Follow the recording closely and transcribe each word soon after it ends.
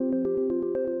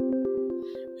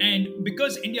And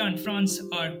because India and France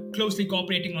are closely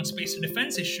cooperating on space and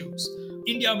defense issues,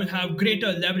 India will have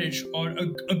greater leverage or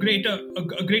a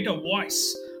greater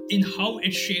voice in how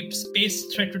it shapes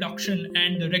space threat reduction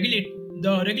and the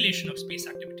regulation of space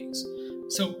activities.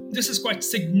 So this is quite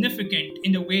significant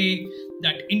in the way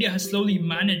that India has slowly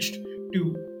managed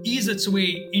to ease its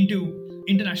way into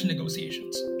international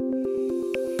negotiations.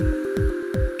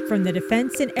 From the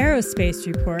Defense and Aerospace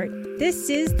Report, this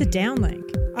is The Downlink,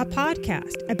 a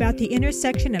podcast about the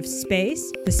intersection of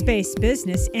space, the space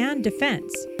business, and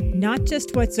defense. Not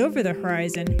just what's over the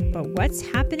horizon, but what's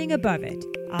happening above it.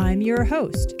 I'm your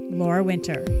host, Laura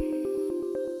Winter.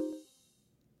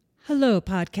 Hello,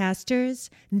 podcasters.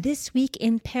 This week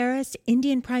in Paris,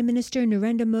 Indian Prime Minister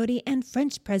Narendra Modi and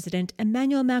French President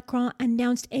Emmanuel Macron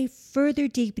announced a further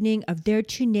deepening of their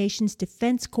two nations'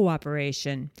 defense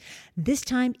cooperation. This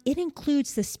time, it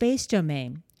includes the space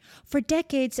domain. For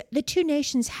decades, the two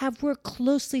nations have worked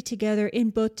closely together in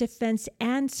both defense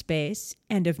and space.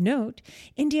 And of note,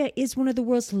 India is one of the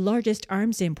world's largest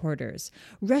arms importers.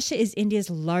 Russia is India's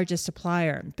largest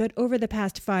supplier. But over the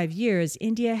past 5 years,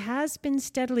 India has been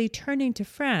steadily turning to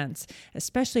France,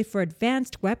 especially for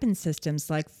advanced weapon systems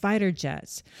like fighter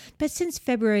jets. But since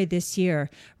February this year,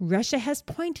 Russia has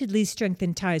pointedly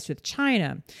strengthened ties with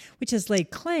China, which has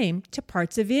laid claim to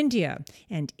parts of India.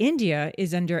 And India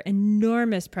is under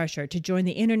enormous pressure to join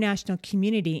the international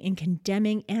community in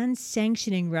condemning and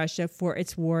sanctioning Russia for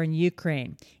its war in Ukraine.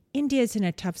 India is in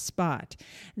a tough spot.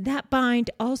 That bind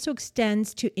also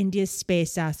extends to India's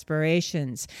space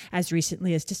aspirations. As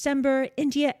recently as December,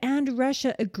 India and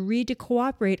Russia agreed to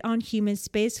cooperate on human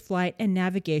spaceflight and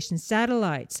navigation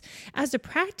satellites. As a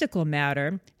practical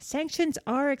matter, sanctions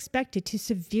are expected to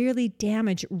severely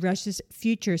damage Russia's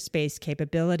future space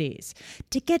capabilities.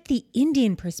 To get the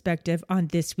Indian perspective on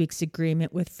this week's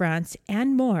agreement with France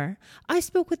and more, I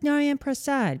spoke with Narayan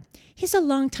Prasad. He's a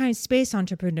longtime space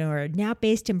entrepreneur now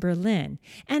based in Berlin,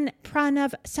 and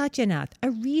Pranav Satyanath,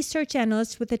 a research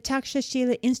analyst with the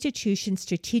Takshashila Intitution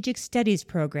Strategic Studies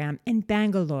Program in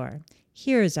Bangalore.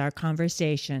 Here's our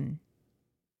conversation.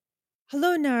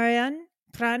 Hello, Narayan.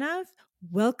 Pranav,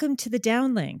 welcome to the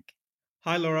Downlink.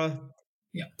 Hi, Laura.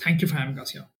 Yeah, thank you for having us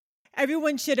here.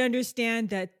 Everyone should understand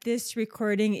that this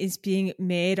recording is being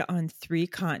made on 3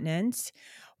 continents.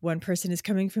 One person is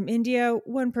coming from India,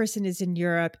 one person is in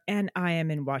Europe, and I am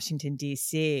in Washington,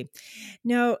 D.C.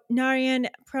 Now, Narayan,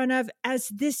 Pranav, as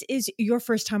this is your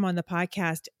first time on the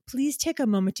podcast, please take a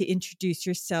moment to introduce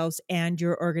yourselves and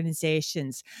your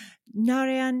organizations.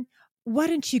 Narayan, why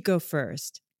don't you go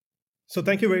first? So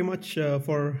thank you very much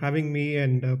for having me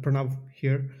and Pranav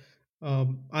here.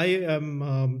 I am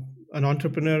an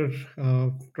entrepreneur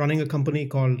running a company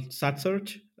called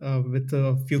SatSearch with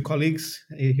a few colleagues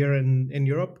here in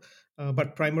Europe,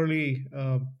 but primarily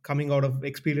coming out of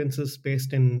experiences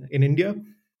based in India.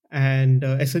 And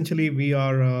essentially, we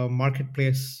are a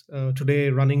marketplace today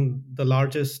running the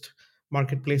largest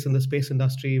marketplace in the space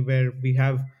industry, where we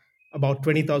have about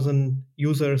 20,000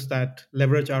 users that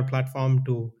leverage our platform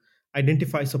to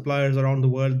identify suppliers around the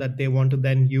world that they want to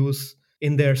then use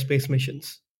in their space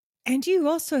missions. And you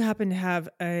also happen to have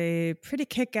a pretty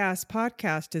kick-ass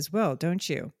podcast as well, don't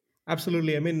you?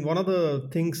 Absolutely. I mean, one of the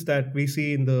things that we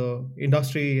see in the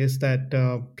industry is that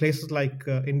places like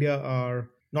India are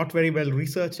not very well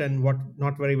researched and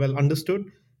not very well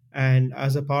understood. And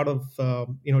as a part of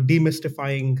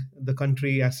demystifying the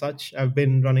country as such, I've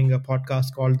been running a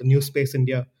podcast called The New Space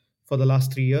India for the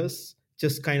last 3 years,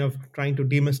 just kind of trying to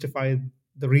demystify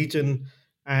the region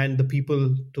and the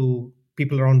people to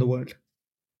people around the world.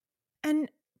 And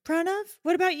Pranav,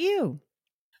 what about you?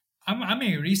 I'm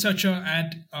a researcher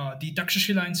at the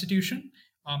Takshashila Institution.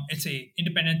 It's an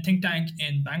independent think tank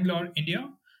in Bangalore, India.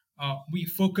 We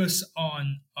focus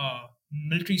on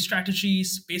military strategy,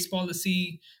 space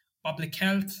policy, public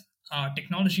health,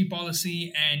 technology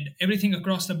policy, and everything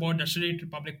across the board that's related to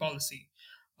public policy.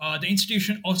 The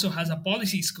institution also has a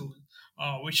policy school,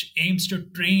 which aims to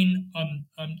train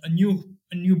a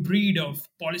new breed of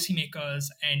policymakers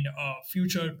and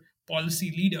future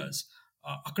policy leaders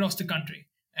across the country.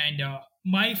 And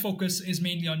my focus is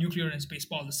mainly on nuclear and space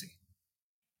policy.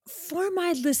 For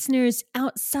my listeners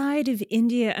outside of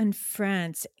India and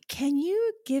France, can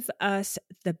you give us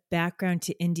the background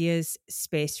to India's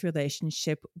space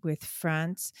relationship with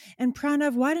France? And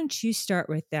Pranav, why don't you start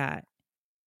with that?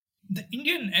 The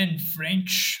Indian and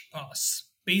French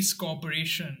space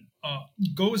cooperation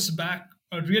goes back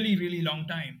a really, really long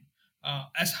time,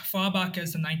 as far back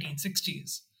as the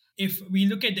 1960s. If we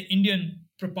look at the Indian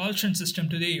propulsion system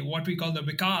today, what we call the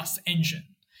Vikas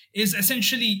engine, is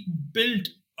essentially built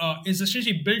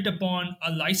upon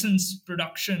a licensed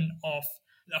production of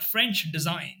a French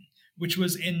design, which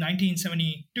was in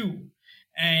 1972.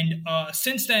 And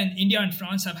since then, India and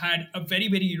France have had a very,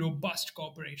 very robust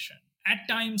cooperation. At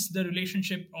times, the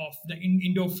relationship of the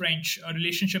Indo-French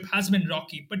relationship has been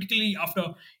rocky, particularly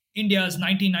after India's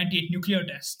 1998 nuclear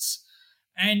tests.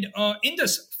 And in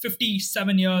this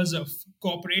 57 years of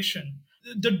cooperation,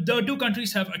 the two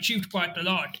countries have achieved quite a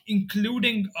lot,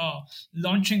 including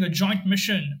launching a joint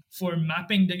mission for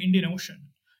mapping the Indian Ocean.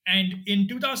 And in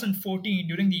 2014,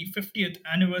 during the 50th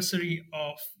anniversary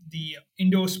of the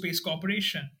Indo Space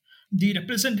Cooperation, the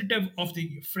representative of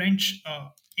the French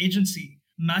agency,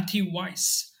 Matthew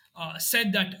Weiss,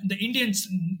 said that the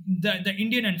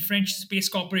Indian and French space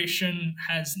cooperation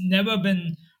has never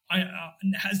been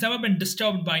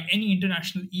disturbed by any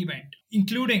international event,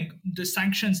 including the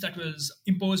sanctions that was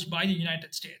imposed by the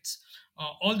United States.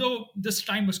 Although this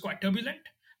time was quite turbulent,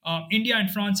 India and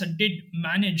France did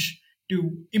manage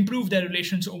to improve their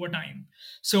relations over time.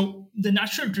 So the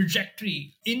natural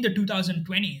trajectory in the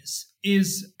 2020s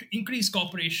is to increase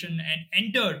cooperation and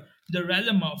enter the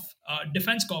realm of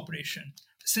defense cooperation.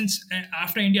 Since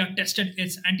after India tested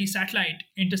its anti-satellite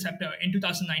interceptor in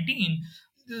 2019,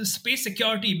 the space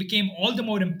security became all the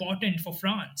more important for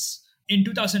France. In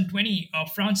 2020,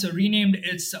 France renamed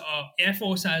its Air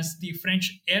Force as the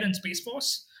French Air and Space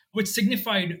Force, which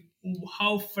signified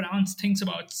how France thinks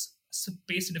about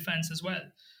space defense as well.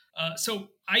 So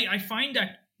I find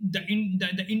that the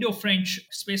Indo-French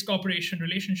space cooperation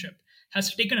relationship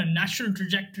has taken a natural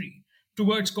trajectory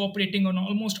towards cooperating on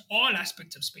almost all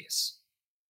aspects of space.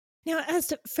 Now,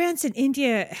 as France and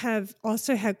India have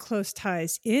also had close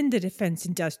ties in the defense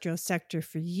industrial sector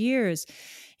for years,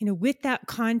 with that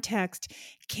context,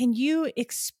 can you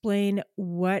explain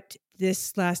what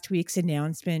this last week's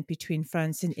announcement between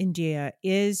France and India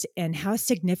is and how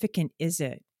significant is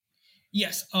it?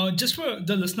 Yes, just for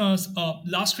the listeners,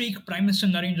 last week, Prime Minister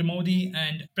Narendra Modi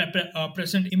and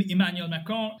President Emmanuel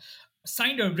Macron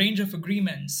signed a range of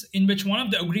agreements, in which one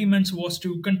of the agreements was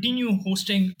to continue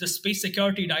hosting the space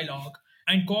security dialogue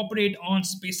and cooperate on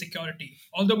space security.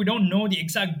 Although we don't know the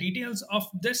exact details of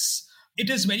this, it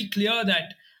is very clear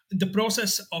that the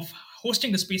process of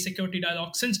hosting the space security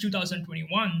dialogue since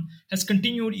 2021 has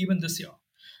continued even this year.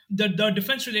 The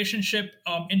defense relationship,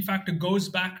 in fact, goes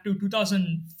back to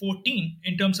 2014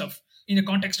 in the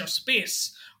context of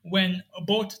space, when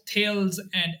both Thales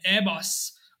and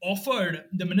Airbus offered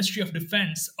the Ministry of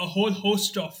Defense a whole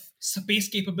host of space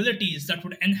capabilities that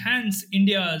would enhance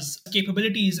India's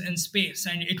capabilities in space,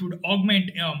 and it would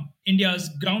augment India's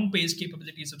ground-based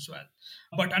capabilities as well.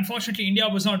 But unfortunately, India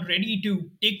was not ready to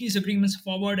take these agreements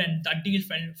forward, and that deal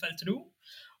fell through.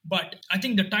 But I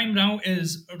think the time now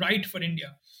is right for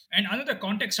India. And another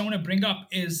context I want to bring up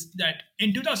is that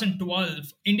in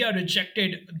 2012, India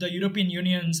rejected the European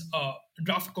Union's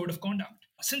draft code of conduct.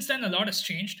 Since then, a lot has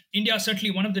changed. India,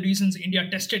 certainly one of the reasons India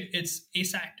tested its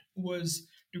ASAT was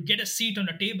to get a seat on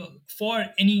the table for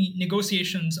any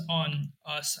negotiations on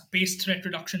space threat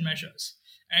reduction measures.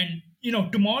 And,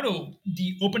 tomorrow,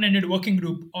 the open-ended working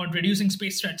group on reducing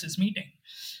space threats is meeting.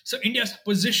 So India's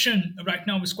position right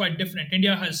now is quite different.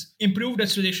 India has improved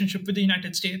its relationship with the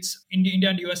United States. India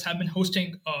and the US have been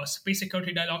hosting a space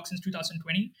security dialogue since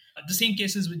 2020. The same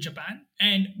cases with Japan.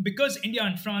 And because India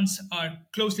and France are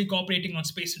closely cooperating on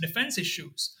space defense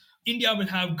issues, India will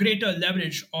have greater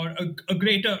leverage or a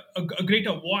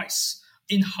greater voice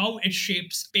in how it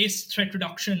shapes space threat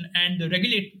reduction and the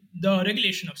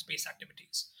regulation of space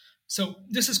activities. So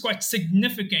this is quite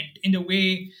significant in the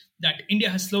way that India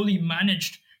has slowly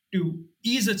managed to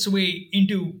ease its way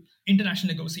into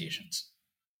international negotiations.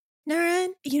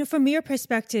 Narayan, from your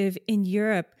perspective in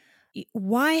Europe,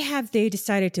 why have they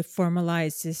decided to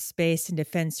formalize this space and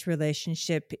defense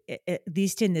relationship, at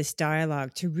least in this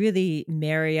dialogue, to really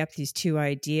marry up these two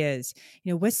ideas?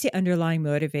 What's the underlying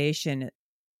motivation?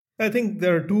 I think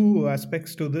there are two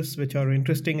aspects to this which are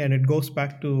interesting, and it goes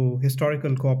back to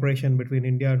historical cooperation between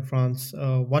India and France.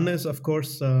 One is, of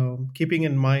course, keeping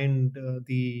in mind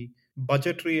the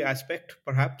budgetary aspect,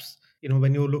 perhaps.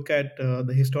 When you look at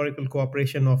the historical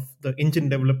cooperation of the engine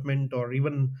development, or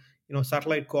even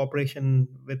satellite cooperation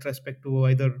with respect to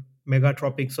either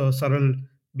Megatropics or Saral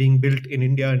being built in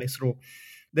India and ISRO.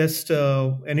 There's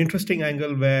an interesting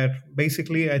angle where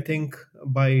basically I think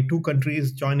by two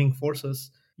countries joining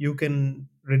forces, you can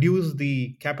reduce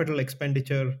the capital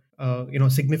expenditure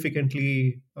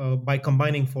significantly by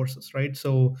combining forces, right?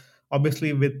 So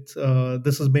obviously with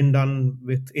this has been done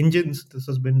with engines, this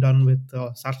has been done with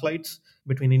satellites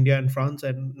between India and France,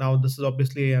 and now this is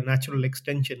obviously a natural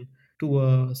extension to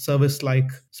a service like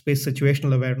space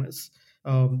situational awareness.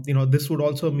 This would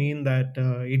also mean that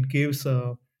it gives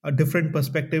a different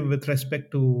perspective with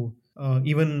respect to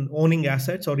even owning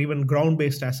assets or even ground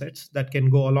based assets that can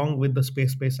go along with the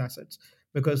space based assets,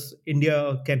 because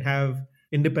India can have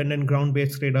independent ground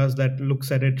based radars that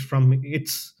looks at it from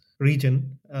its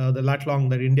region, the lat long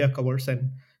that India covers, and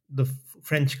the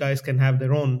French guys can have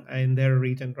their own in their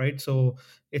region, right? So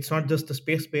it's not just the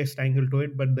space based angle to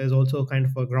it, but there's also kind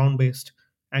of a ground based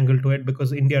angle to it,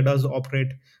 because India does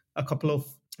operate a couple of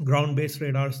ground based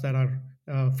radars that are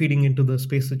feeding into the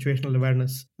space situational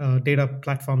awareness data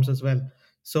platforms as well.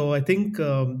 So I think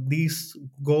these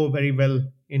go very well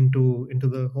into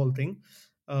the whole thing.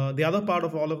 The other part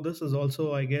of all of this is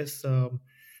also, I guess,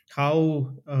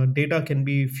 how data can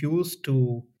be fused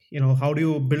to, how do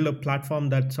you build a platform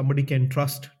that somebody can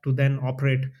trust to then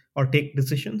operate or take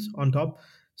decisions on top.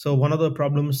 So one of the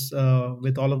problems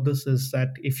with all of this is that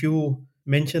if you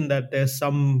mention that there's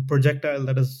some projectile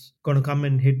that is going to come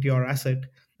and hit your asset,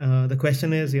 the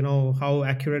question is, how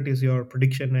accurate is your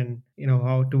prediction, and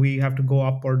how do we have to go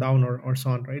up or down, or so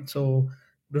on, right? So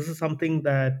this is something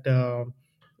that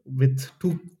with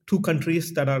two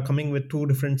countries that are coming with two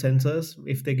different sensors,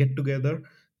 if they get together,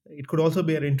 it could also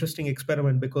be an interesting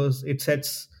experiment, because it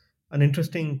sets an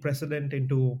interesting precedent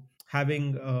into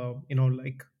having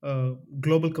like a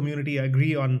global community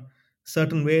agree on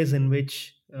certain ways in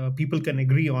which people can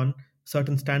agree on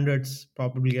certain standards,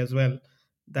 probably as well,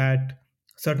 that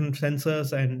certain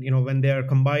sensors, and when they are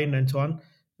combined and so on,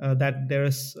 that there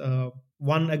is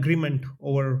one agreement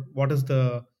over what is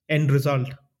the end result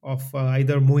of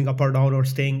either moving up or down or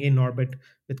staying in orbit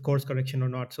with course correction or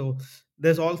not. So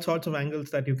there's all sorts of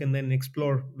angles that you can then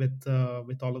explore with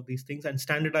all of these things, and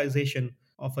standardization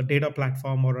of a data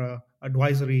platform or a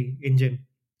advisory engine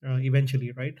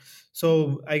eventually, right?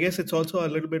 So I guess it's also a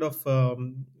little bit of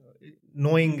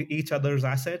knowing each other's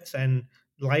assets and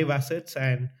live assets,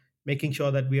 and making sure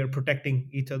that we are protecting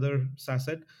each other's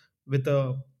asset with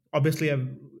obviously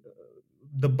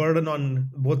the burden on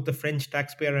both the French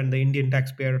taxpayer and the Indian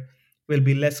taxpayer will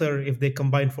be lesser if they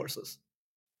combine forces.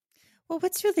 Well,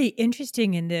 what's really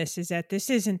interesting in this is that this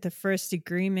isn't the first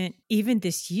agreement even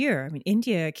this year. I mean,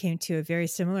 India came to a very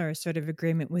similar sort of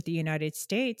agreement with the United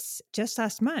States just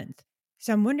last month.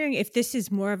 So I'm wondering if this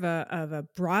is more of a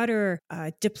broader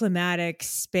diplomatic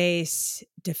space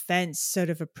defense sort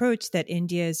of approach that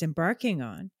India is embarking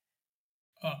on.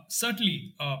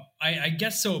 Certainly, I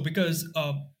guess so, because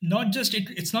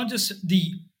it's not just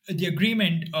the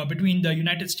agreement between the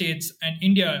United States and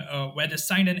India, where they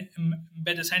signed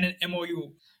an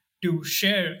MOU to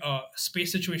share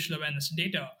space situational awareness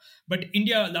data, but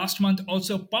India last month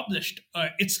also published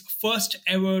its first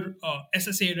ever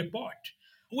SSA report,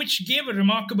 which gave a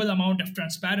remarkable amount of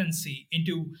transparency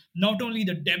into not only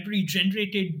the debris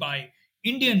generated by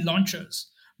Indian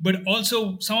launchers, but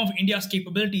also some of India's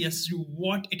capability as to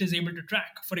what it is able to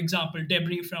track. For example,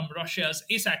 debris from Russia's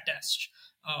ASAT test,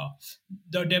 uh,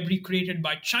 the debris created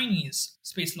by Chinese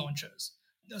space launchers.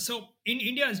 So,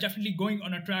 India is definitely going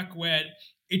on a track where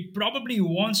it probably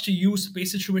wants to use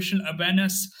space situational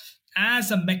awareness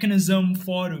as a mechanism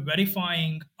for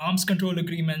verifying arms control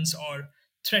agreements or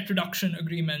threat reduction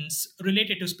agreements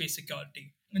related to space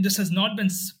security. And this has not been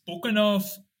spoken of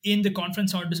in the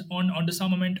conference on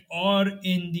disarmament or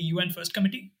in the UN First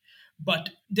Committee,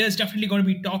 but there's definitely going to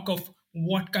be talk of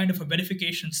what kind of a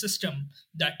verification system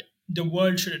that the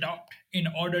world should adopt in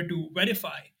order to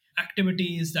verify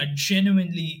activities that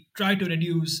genuinely try to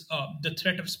reduce the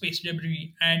threat of space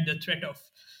debris and the threat of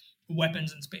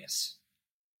weapons in space.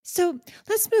 So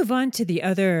let's move on to the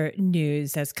other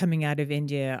news that's coming out of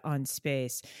India on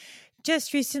space.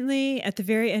 Just recently, at the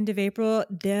very end of April,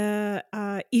 the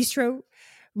ISRO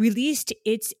released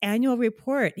its annual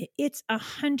report. It's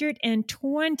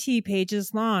 120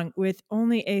 pages long with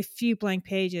only a few blank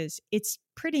pages. It's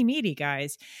pretty meaty,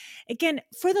 guys. Again,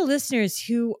 for the listeners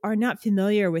who are not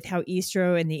familiar with how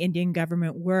ISRO and the Indian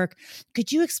government work,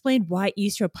 could you explain why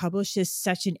ISRO publishes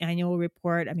such an annual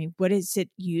report? I mean, what is it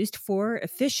used for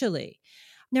officially?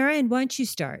 Narayan, why don't you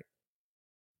start?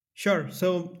 Sure.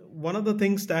 So one of the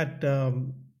things that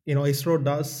ISRO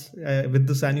does with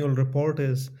this annual report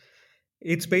is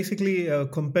it's basically a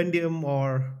compendium,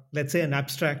 or let's say an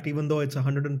abstract, even though it's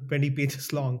 120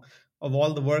 pages long, of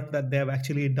all the work that they have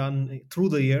actually done through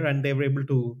the year and they were able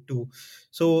to do.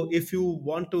 So if you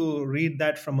want to read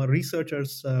that from a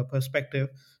researcher's perspective,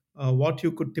 what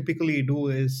you could typically do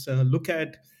is look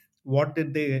at what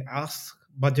did they ask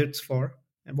budgets for,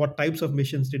 and what types of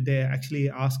missions did they actually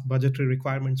ask budgetary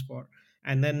requirements for,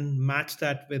 and then match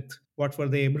that with what were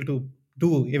they able to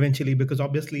do eventually, because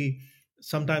obviously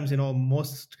sometimes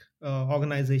most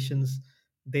organizations,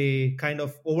 they kind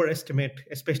of overestimate,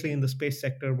 especially in the space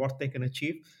sector, what they can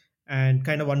achieve, and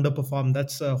kind of underperform.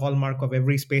 That's a hallmark of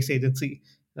every space agency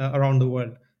around the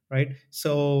world, right?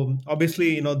 So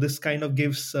obviously, this kind of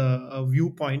gives a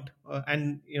viewpoint,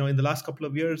 and in the last couple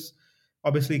of years,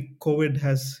 obviously COVID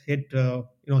has hit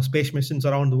space missions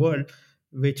around the world,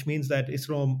 which means that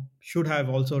ISRO should have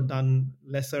also done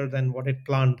lesser than what it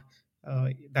planned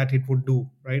that it would do,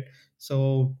 right?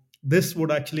 So this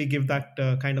would actually give that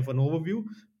kind of an overview,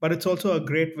 but it's also a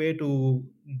great way to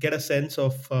get a sense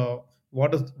of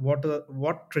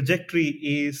what trajectory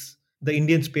is the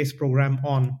Indian space program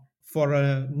on, for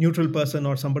a neutral person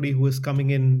or somebody who is coming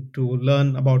in to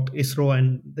learn about ISRO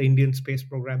and the Indian space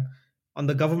program on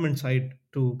the government side,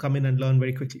 to come in and learn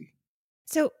very quickly.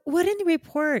 So, what in the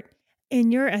report,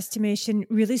 in your estimation,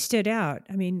 really stood out?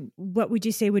 I mean, what would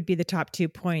you say would be the top 2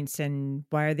 points and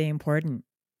why are they important?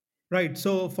 Right.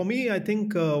 So for me, I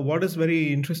think what is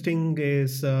very interesting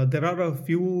is there are a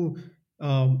few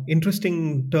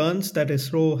interesting turns that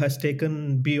ISRO has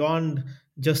taken beyond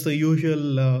just the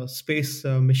usual space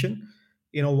mission.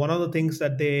 One of the things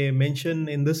that they mention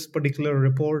in this particular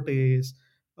report is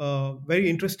a very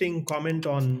interesting comment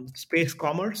on space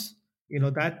commerce.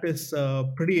 That is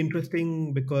pretty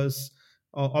interesting because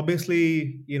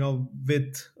obviously,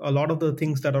 with a lot of the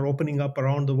things that are opening up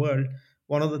around the world,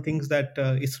 one of the things that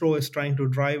ISRO is trying to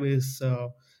drive is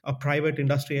a private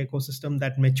industry ecosystem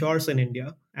that matures in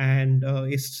India, and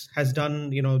has done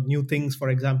new things. For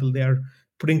example, they are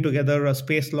putting together a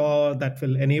space law that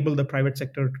will enable the private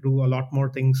sector to do a lot more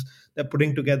things. They've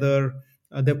put together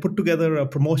a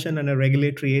promotion and a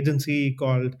regulatory agency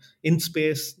called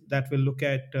InSpace that will look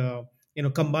at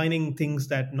combining things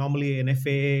that normally an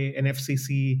FAA, an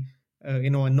FCC, a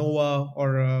NOAA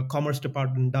or a Commerce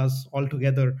Department does all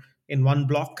together in one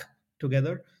block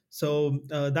together. So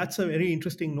that's a very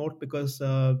interesting note, because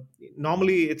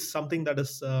normally it's something that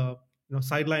is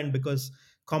sidelined, because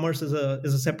commerce is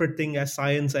a separate thing as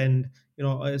science, and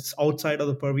it's outside of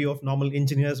the purview of normal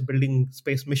engineers building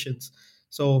space missions.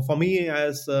 So for me,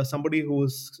 as somebody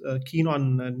who's keen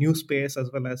on new space, as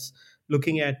well as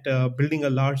looking at building a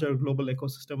larger global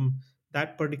ecosystem,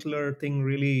 that particular thing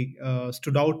really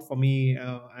stood out for me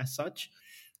as such.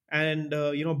 And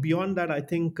beyond that, I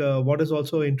think what is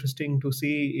also interesting to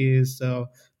see is the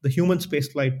human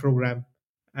spaceflight program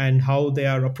and how they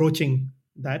are approaching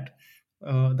that.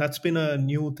 That's been a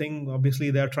new thing.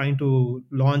 Obviously, they are trying to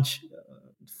launch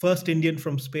first Indian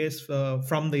from space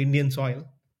from the Indian soil,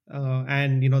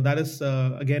 and that is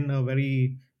again a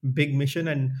very big mission.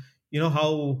 And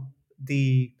how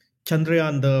the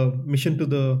Chandrayaan, the mission to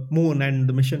the moon, and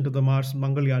the mission to the Mars,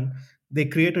 Mangalyaan, they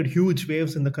created huge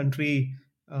waves in the country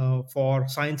for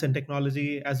science and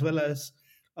technology, as well as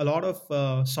a lot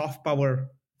of soft power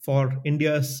for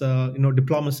India's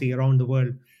diplomacy around the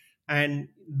world. And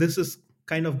this is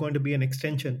kind of going to be an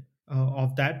extension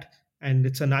of that, and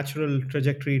it's a natural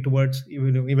trajectory towards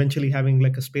eventually having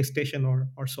like a space station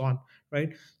or so on,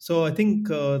 right? So I think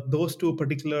those two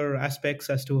particular aspects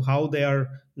as to how they are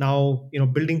now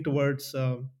building towards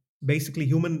basically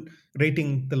human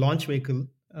rating the launch vehicle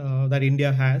that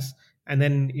India has, and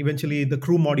then eventually the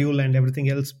crew module and everything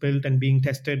else built and being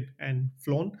tested and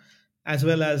flown, as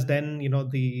well as then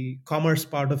the commerce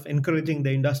part of encouraging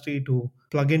the industry to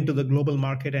plug into the global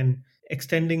market and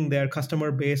extending their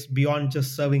customer base beyond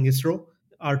just serving ISRO,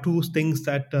 are two things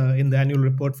that in the annual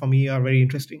report for me are very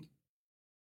interesting.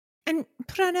 And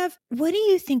Pranav, what do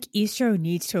you think ISRO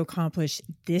needs to accomplish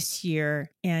this year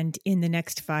and in the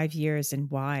next 5 years, and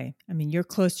why? I mean, you're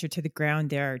closer to the ground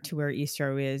there to where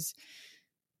ISRO is.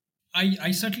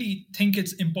 I certainly think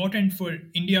it's important for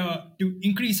India to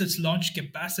increase its launch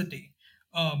capacity.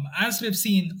 As we've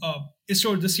seen,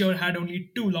 ISRO this year had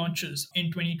only two launches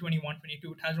in 2021-22.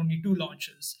 It has only two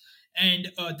launches,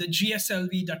 and the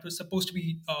GSLV that was supposed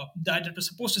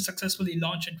to successfully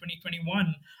launch in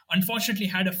 2021, unfortunately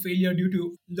had a failure due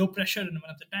to low pressure in one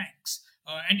of the tanks.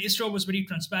 And ISRO was very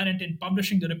transparent in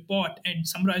publishing the report and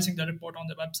summarizing the report on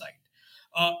the website.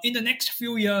 In the next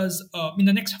few years, in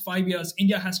the next 5 years,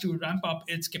 India has to ramp up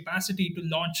its capacity to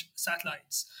launch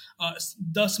satellites.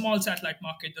 The small satellite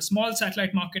market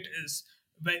is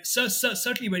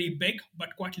certainly very big,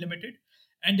 but quite limited,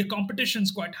 and the competition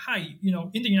is quite high.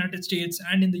 In the United States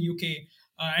and in the UK.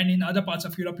 And in other parts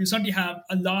of Europe, you certainly have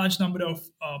a large number of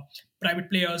private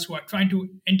players who are trying to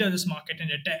enter this market,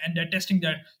 and they're testing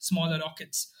their smaller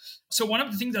rockets. So one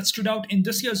of the things that stood out in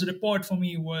this year's report for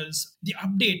me was the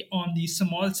update on the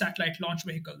Small Satellite Launch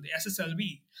Vehicle, the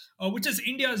SSLV, which is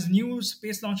India's new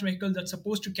space launch vehicle that's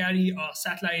supposed to carry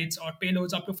satellites or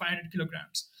payloads up to 500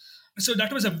 kilograms. So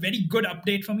that was a very good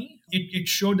update for me. It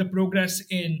showed the progress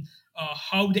in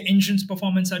how the engine's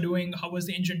performance are doing, how was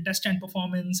the engine test and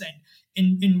performance,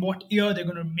 and in what year they're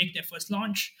going to make their first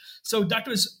launch. So that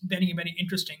was very, very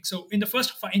interesting. So in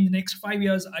the next 5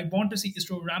 years, I want to see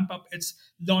ISRO ramp up its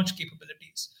launch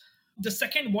capabilities. The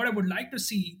second, what I would like to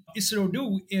see ISRO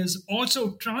do is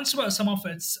also transfer some of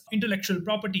its intellectual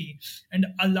property and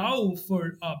allow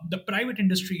for the private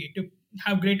industry to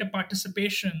have greater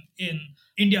participation in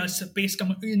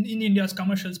in India's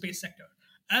commercial space sector.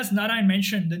 As Narayan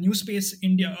mentioned, the New Space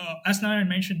India, as Narayan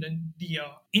mentioned, the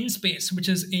InSpace, which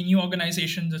is a new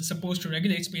organization that's supposed to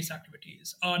regulate space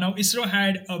activities. Now, ISRO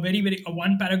had a a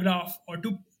one paragraph or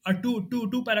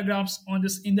two paragraphs on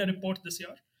this in their report this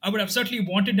year. I would have certainly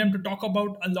wanted them to talk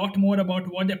about a lot more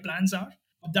about what their plans are.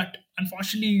 That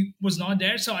unfortunately was not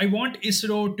there. So I want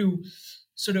ISRO to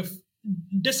sort of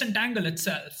disentangle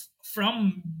itself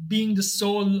from being the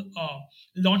sole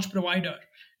launch provider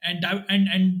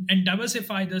and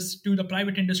diversify this to the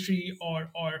private industry,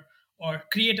 or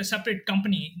create a separate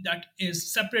company that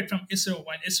is separate from ISRO,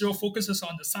 while ISRO focuses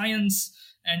on the science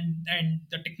and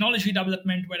the technology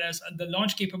development, whereas the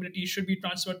launch capability should be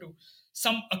transferred to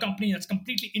a company that's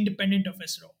completely independent of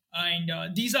ISRO.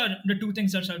 And these are the two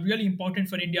things that are really important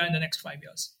for India in the next 5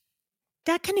 years.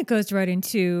 That kind of goes right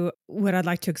into what I'd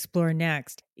like to explore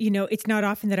next. It's not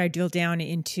often that I drill down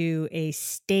into a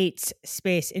state's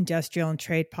space, industrial, and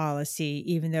trade policy,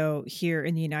 even though here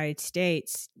in the United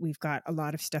States, we've got a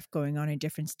lot of stuff going on in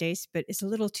different states, but it's a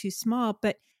little too small.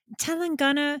 But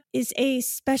Telangana is a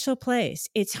special place.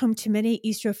 It's home to many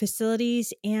ISRO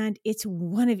facilities, and it's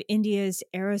one of India's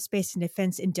aerospace and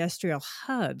defense industrial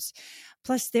hubs.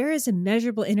 Plus, there is a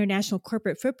measurable international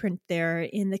corporate footprint there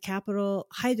in the capital,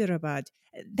 Hyderabad.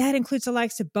 That includes the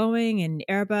likes of Boeing and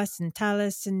Airbus and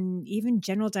Thales and even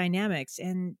General Dynamics.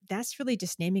 And that's really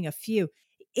just naming a few.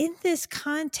 In this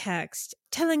context,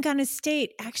 Telangana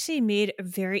State actually made a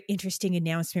very interesting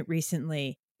announcement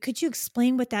recently. Could you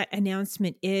explain what that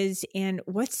announcement is and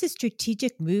what's the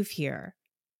strategic move here?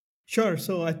 Sure.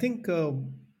 So I think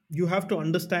you have to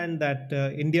understand that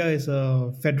India is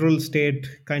a federal state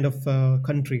kind of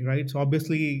country, right? So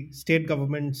obviously, state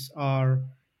governments are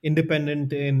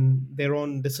independent in their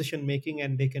own decision making,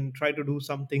 and they can try to do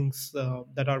some things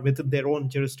that are within their own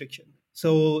jurisdiction.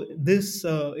 So this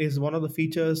is one of the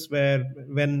features where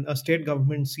when a state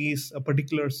government sees a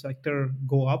particular sector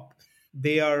go up,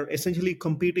 they are essentially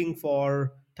competing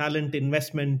for talent,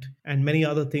 investment, and many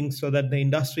other things so that the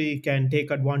industry can take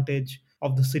advantage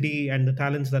of the city and the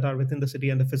talents that are within the city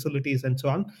and the facilities and so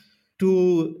on,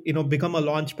 to become a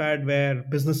launch pad where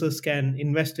businesses can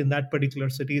invest in that particular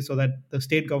city so that the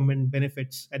state government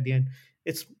benefits at the end.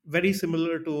 It's very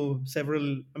similar to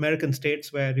several American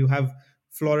states where you have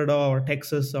Florida or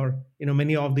Texas, or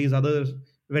many of these other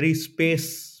very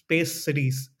space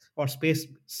cities or space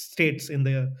states in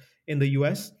the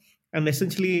US. And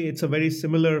essentially, it's a very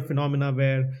similar phenomena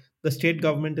where the state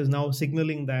government is now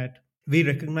signaling that we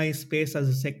recognize space as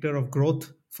a sector of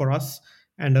growth for us,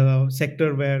 and a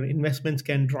sector where investments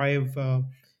can drive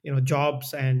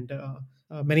jobs and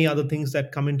many other things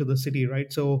that come into the city,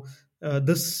 right? So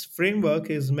this framework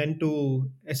is meant to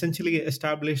essentially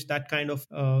establish that kind of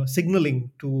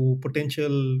signaling to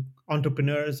potential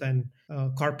entrepreneurs and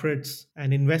corporates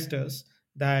and investors,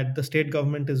 that the state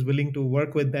government is willing to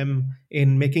work with them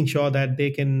in making sure that they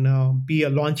can be a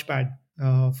launch pad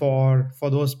for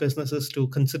those businesses to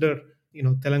consider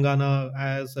Telangana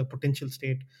as a potential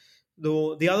state.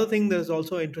 Though the other thing that's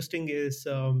also interesting is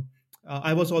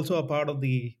I was also a part of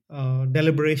the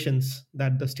deliberations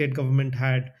that the state government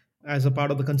had as a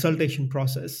part of the consultation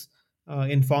process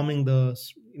in forming the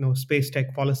space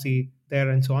tech policy there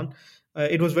and so on.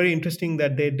 It was very interesting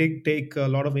that they did take a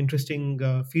lot of interesting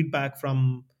feedback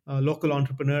from local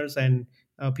entrepreneurs and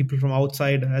people from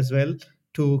outside as well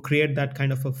to create that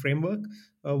kind of a framework.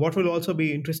 What will also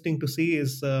be interesting to see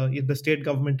is if the state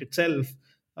government itself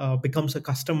becomes a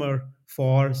customer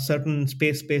for certain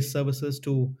space-based services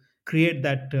to create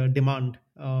that demand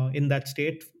in that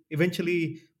state.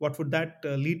 Eventually, what would that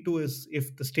lead to is,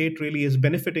 if the state really is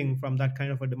benefiting from that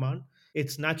kind of a demand,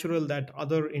 it's natural that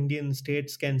other Indian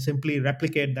states can simply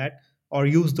replicate that or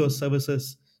use those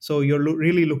services. So you're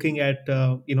really looking at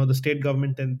the state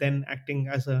government and then acting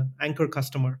as an anchor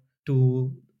customer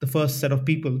to the first set of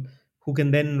people who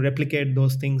can then replicate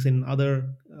those things in other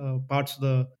parts of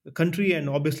the country. And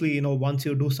obviously, once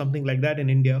you do something like that in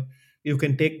India, you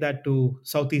can take that to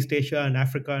Southeast Asia and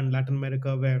Africa and Latin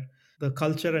America, where the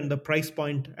culture and the price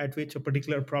point at which a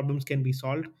particular problems can be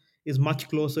solved is much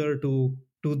closer to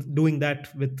doing that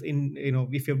within,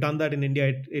 if you've done that in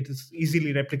India, it is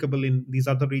easily replicable in these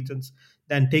other regions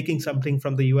than taking something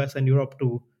from the US and Europe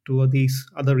to these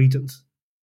other regions.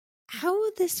 How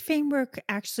will this framework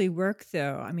actually work,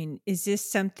 though? I mean, is this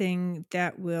something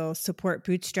that will support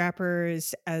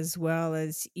bootstrappers as well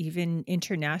as even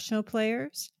international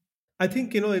players? I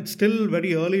think it's still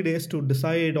very early days to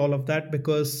decide all of that,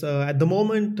 because at the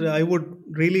moment I would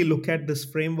really look at this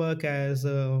framework as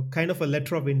a kind of a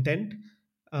letter of intent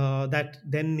that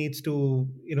then needs to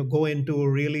go into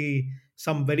really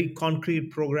some very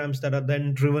concrete programs that are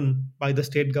then driven by the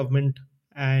state government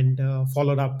and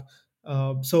followed up.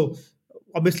 So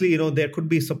obviously there could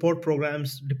be support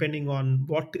programs depending on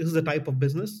what is the type of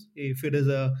business. If it is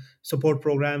a support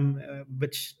program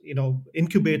which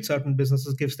incubates certain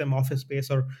businesses, gives them office space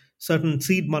or certain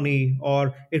seed money,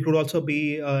 or it could also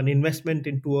be an investment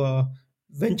into a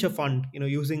venture fund,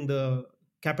 using the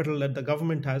capital that the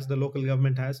government has, the local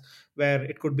government has, where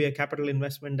it could be a capital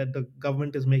investment that the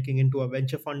government is making into a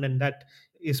venture fund, and that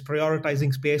is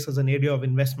prioritizing space as an area of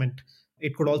investment.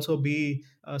 It could also be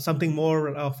something more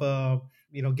of a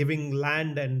giving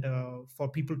land and for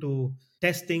people to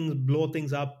test things, blow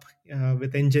things up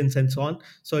with engines and so on.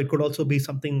 So it could also be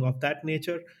something of that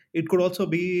nature. It could also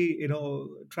be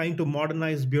trying to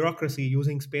modernize bureaucracy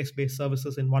using space-based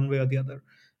services in one way or the other,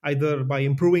 either by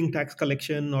improving tax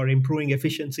collection or improving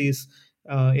efficiencies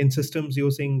in systems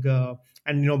using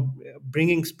and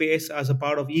bringing space as a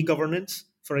part of e-governance,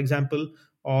 for example,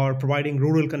 or providing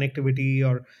rural connectivity.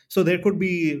 Or so there could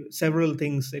be several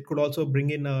things. It could also bring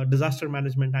in a disaster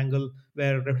management angle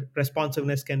where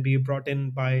responsiveness can be brought in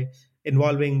by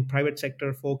involving private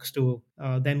sector folks to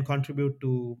then contribute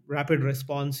to rapid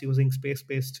response using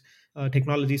space-based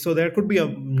technology. So there could be a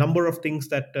number of things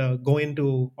that go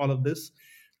into all of this.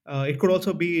 It could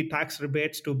also be tax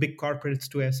rebates to big corporates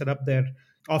to set up their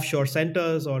offshore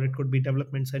centers, or it could be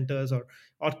development centers, or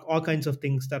all kinds of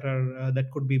things that are that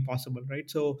could be possible, right?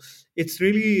 So it's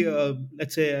really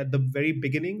let's say at the very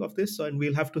beginning of this, and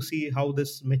we'll have to see how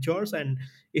this matures. And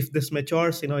if this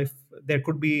matures, if there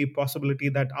could be possibility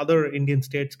that other Indian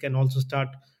states can also start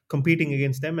competing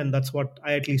against them, and that's what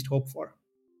I at least hope for.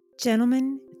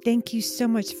 Gentlemen, thank you so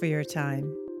much for your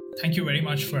time. Thank you very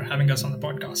much for having us on the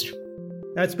podcast.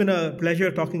 It's been a pleasure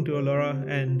talking to you, Laura,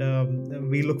 and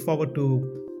we look forward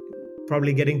to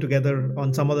probably getting together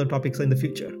on some other topics in the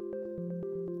future.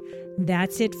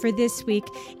 That's it for this week.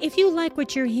 If you like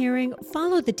what you're hearing,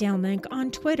 follow the Downlink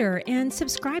on Twitter and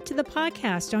subscribe to the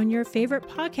podcast on your favorite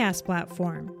podcast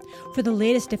platform. For the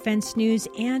latest defense news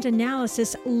and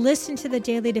analysis, listen to the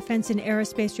Daily Defense and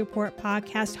Aerospace Report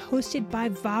podcast hosted by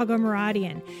Vago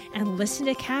Muradian, and listen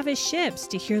to Kavish Ships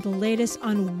to hear the latest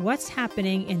on what's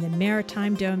happening in the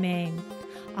maritime domain.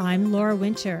 I'm Laura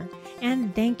Winter,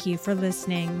 and thank you for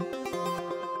listening.